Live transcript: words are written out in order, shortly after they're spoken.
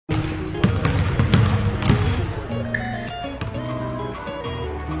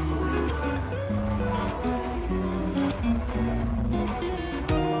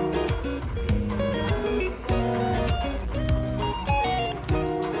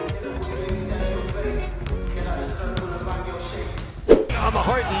the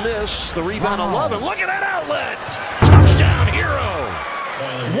hard and miss. The rebound 11. Look at that outlet. Touchdown hero.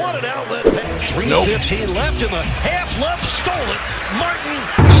 What an outlet. 3:15 left in the half. Love stole it. Martin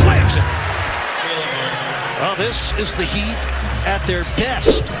slams it. Well, this is the Heat at their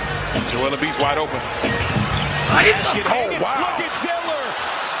best. Joel Embiid's wide open. Oh, wow. Look at Zeller.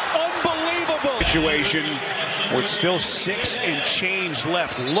 Unbelievable situation. With still 6 and change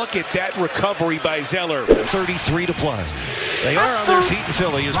left. Look at that recovery by Zeller. 33 to play. They are on their feet in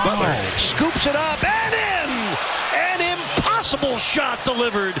Philly as Butler scoops it up and in. An impossible shot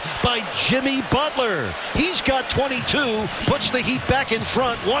delivered by Jimmy Butler. He's got 22, puts the Heat back in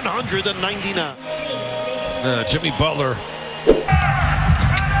front, 199. Jimmy Butler.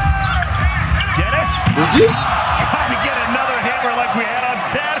 Dennis trying to get another hammer like we had on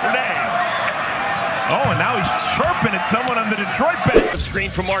Saturday. Oh, and now he's chirping at someone on the Detroit bench. Screen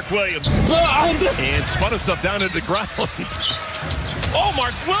from Mark Williams. And spun himself down into the ground. Oh,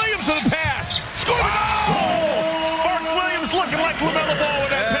 Mark Williams with a pass. Scored it! Oh! Mark Williams looking like LaMelo Ball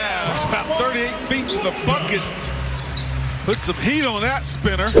with that pass. About 38 feet from the bucket. Put some heat on that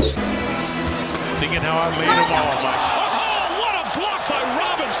spinner. Thinking how I laid the ball, Mike. Oh, what a block by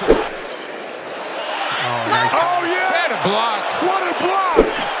Robinson. Oh, yeah! What a block. What a block!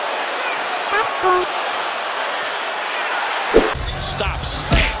 Stops,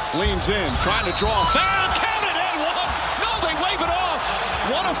 leans in, trying to draw a foul, count it, and one. No, they wave it off.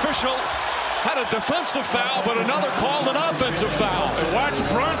 One official had a defensive foul, but another called an offensive foul. And watch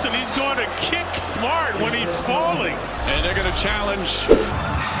Brunson, he's going to kick smart when he's falling. And they're going to challenge.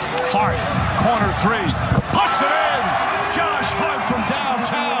 Hart, corner three, puts it in. Josh Hart from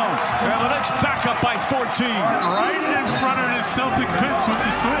downtown. And the Knicks back up by 14. Right in front of the Celtics bench with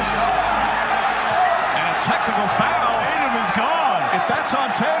the switch. And a technical foul. Tatum is gone. If that's on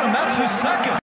Tatum, that's his second.